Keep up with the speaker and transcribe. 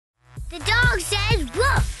says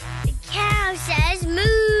woof. The cow says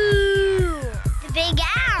moo. The big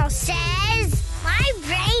owl says my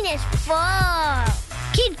brain is full.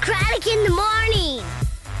 Kid Craddock in the morning.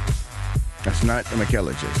 That's not Emma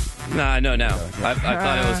Kelliges. No. I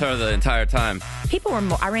thought it was her the entire time.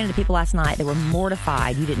 I ran into people last night that were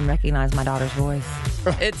mortified you didn't recognize my daughter's voice.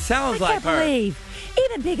 It sounds I like can't her. believe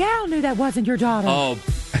even Big Al knew that wasn't your daughter. Oh,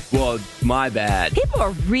 well, my bad. People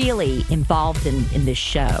are really involved in this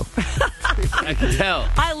show. I can tell.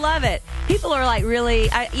 I love it. People are like really,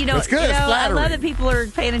 It's good. You know, It's I flattering. love that people are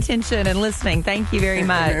paying attention and listening. Thank you very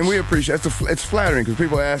much. And we appreciate it. It's flattering because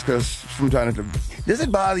people ask us from time to time, does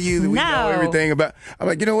it bother you that we know everything about? I'm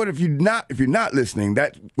like, you know what? If you're not listening,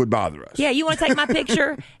 that would bother us. Yeah, you want to take my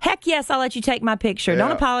picture? Heck yes, I'll let you take my picture. Yeah.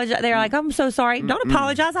 Don't apologize. They're like, I'm so sorry. Don't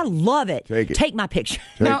apologize. I love it. Take it. Take my picture.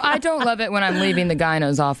 No, I don't love it when I'm leaving the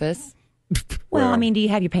gyno's office. Well, I mean, do you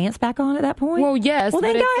have your pants back on at that point? Well, yes. Well,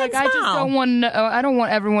 then but go it's ahead like and I just smile. don't want to know, I don't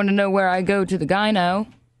want everyone to know where I go to the gyno.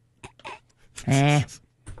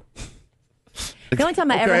 The only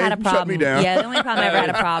time I ever Okay, had a shut problem, me down. the only time I ever had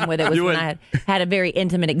a problem with it was when I had a very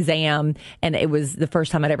intimate exam, and it was the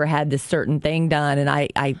first time I'd ever had this certain thing done, and I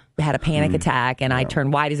had a panic attack, and I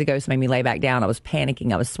turned white as a ghost, made me lay back down. I was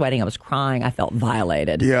panicking, I was sweating, I was crying, I felt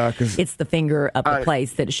violated. Yeah, because it's the finger up the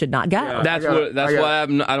place that it should not go. That's why I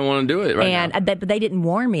don't want to do it right now. But they didn't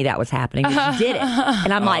warn me that was happening. But you did it,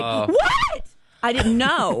 and I'm like, what? I didn't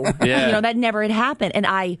know. Yeah. You know, that never had happened, and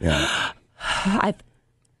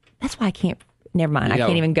that's why I can't. Never mind. I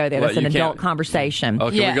can't even go there. That's an adult conversation. Oh,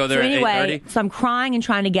 can we go there so at anyway, 8:30? so I'm crying and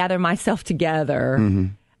trying to gather myself together.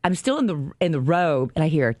 I'm still in the robe, and I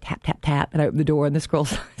hear tap, tap, tap, and I open the door, and this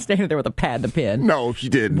girl's standing there with a pad and a pen. No, she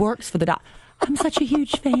didn't. Works for the doc. I'm such a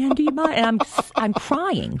huge fan. Do you mind? And I'm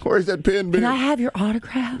crying. Where's that pen been? Can I have your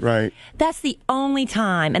autograph? Right. That's the only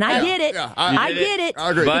time. And I get it. Yeah, I get it.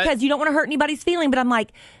 I agree. Because you don't want to hurt anybody's feeling. But I'm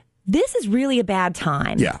like, this is really a bad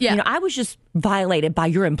time. Yeah. You know, I was just violated by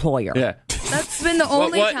your employer. Yeah. That's been the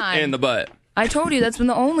only what time. in the butt? I told you that's been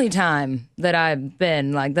the only time that I've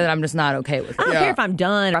been like that. I'm just not okay with I it. don't care if I'm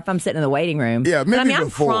done or if I'm sitting in the waiting room. Yeah, maybe but, I mean,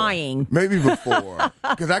 before. I'm crying. Maybe before.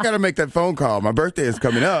 Because I got to make that phone call. My birthday is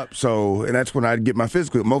coming up, and that's when I get my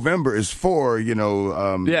physical. November is for, for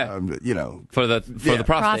the prostate.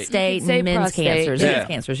 Prostate and men's prostate. cancers. Yeah. Men's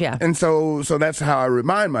cancers, yeah. And so that's how I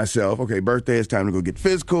remind myself, okay, birthday is time to go get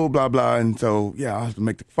physical, blah, blah. And so, I have to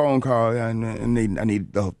make the phone call. And I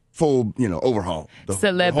need the full, overhaul.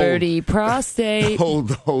 Celebrity prostate.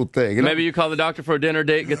 The whole thing. And Maybe you call the doctor for a dinner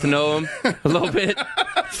date, get to know him a little bit.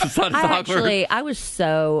 I was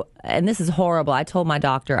so, and this is horrible. I told my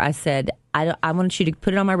doctor, I said, I want you to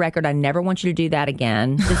put it on my record. I never want you to do that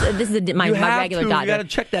again. This is my regular doctor. You got to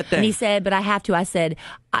check that thing. And he said, but I have to. I said,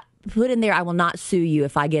 put in there, I will not sue you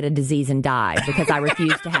if I get a disease and die because I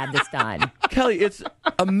refuse to have this done. Kelly, it's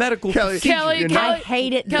a medical procedure. Kelly, I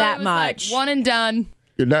hate it Kelly that was much. Like, one and done.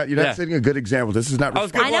 You're not setting a good example. This is not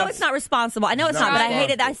responsible. I know it's not responsible. I know it's not, but I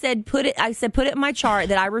hate it. I said put it in my chart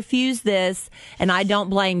that I refuse this, and I don't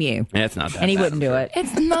blame you. Yeah, it's not that And he bad. wouldn't do it.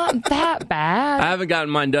 It's not that bad. I haven't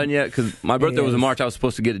gotten mine done yet because my birthday was in March. I was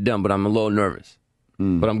supposed to get it done, but I'm a little nervous.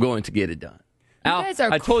 But I'm going to get it done. Al, guys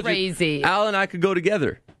are I told crazy. you, Al and I could go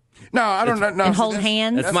together. No, I don't know. And hold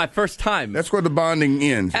hands. That's my first time. That's where the bonding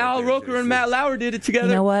ends. Al Roker and Matt Lauer did it together.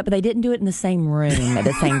 You know what? But they didn't do it in the same room at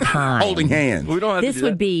the same time. Holding hands. We don't have This to do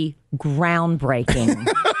would that. be groundbreaking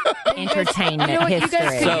entertainment You know what?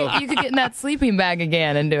 history. You could get in that sleeping bag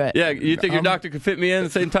again and do it. Yeah, you think your doctor could fit me in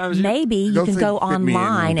at the same time as you? Maybe you Don't can say go fit me in,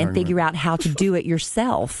 online I'm and figure out how to do it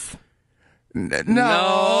yourself.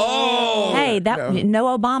 No. Hey,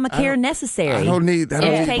 no Obamacare necessary. I don't need Take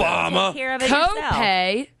Obama. care of it yourself.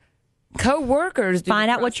 Co-pay. Co-workers do Find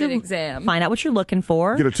the out what prostate you're exam. Find out what you're looking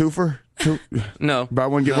for. Get a twofer. No. Buy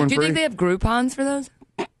one, get one Do you free. think they have Groupons for those?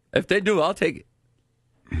 If they do, I'll take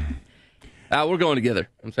it. Al, we're going together.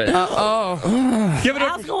 I'm saying. Give it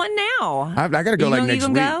How's up. going now? I got to go like next you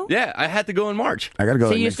week. gonna go? Yeah, I had to go in March. I got to go. So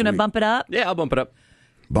like you're next just going to week. bump it up? Yeah, I'll bump it up.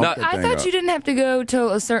 Bump No, that I thing thought up. you didn't have to go till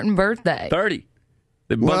a certain birthday. 30.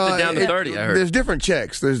 They bumped it down to 30, I heard. There's different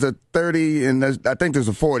checks. There's the 30, and I think there's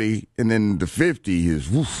a 40, and then the 50 is,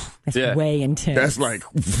 woof. That's Yeah. way intense. That's like,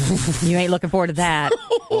 You ain't looking forward to that.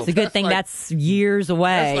 It's a good thing that's years away.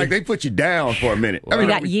 that's like they put you down for a minute. You got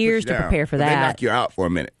they put years you to down, prepare for but They that. knock you out for a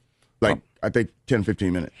minute. Like, I think 10,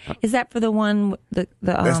 15 minutes. Is that for the one the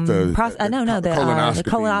That's the colonoscopy? colonoscopy.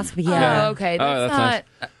 Colonoscopy, yeah. Oh, okay. Oh, That's that's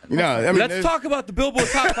not. You know, I mean, Let's there's- talk about the Billboard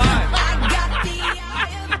Top 5.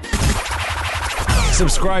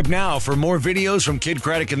 Subscribe now for more videos from Kid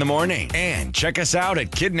Craddock in the Morning. And check us out at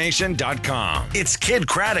kidnation.com. It's Kid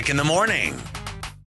Craddock in the Morning.